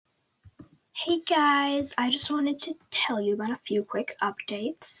Hey guys, I just wanted to tell you about a few quick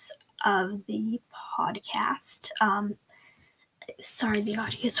updates of the podcast. Sorry, the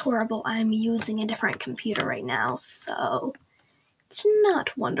audio is horrible. I'm using a different computer right now, so it's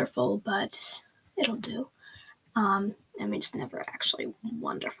not wonderful, but it'll do. It's never actually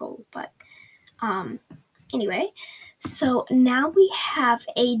wonderful, but anyway. So now we have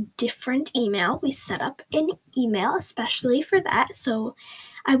a different email. We set up an email especially for that. So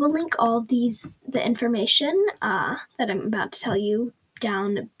I will link all the information that I'm about to tell you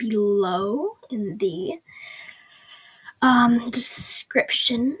down below in the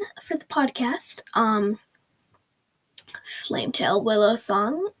description for the podcast. Flametail, Willow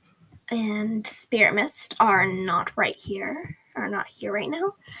Song, and Spirit Mist are not here right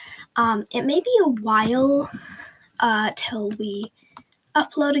now. It may be a while till we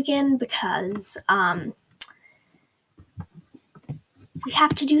upload again because we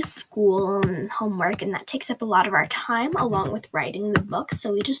have to do school and homework, and that takes up a lot of our time along with writing the book,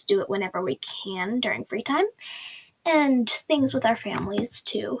 so we just do it whenever we can during free time, and things with our families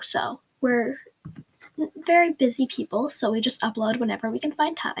too. So we're very busy people, so we just upload whenever we can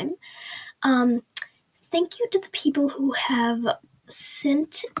find time. Thank you to the people who have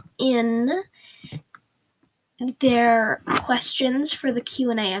sent in their questions for the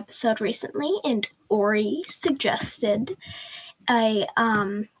Q&A episode recently, and Ori suggested a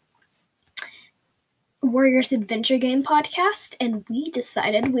Warriors Adventure Game podcast, and we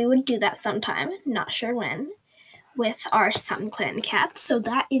decided we would do that sometime, not sure when, with our Sun Clan cats. So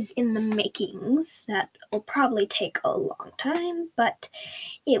that is in the makings. That will probably take a long time, but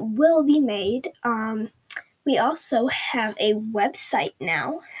it will be made. We also have a website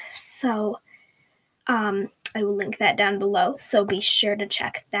now, so I will link that down below, so be sure to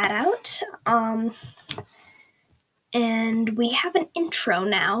check that out. And we have an intro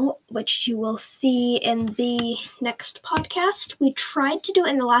now, which you will see in the next podcast. We tried to do it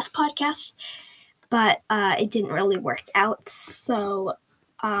in the last podcast, but it didn't really work out. So,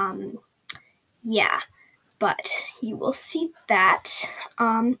 yeah. But you will see that.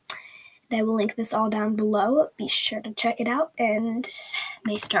 I will link this all down below. Be sure to check it out, and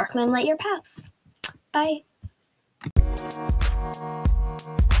may Starclan light your paths. Bye.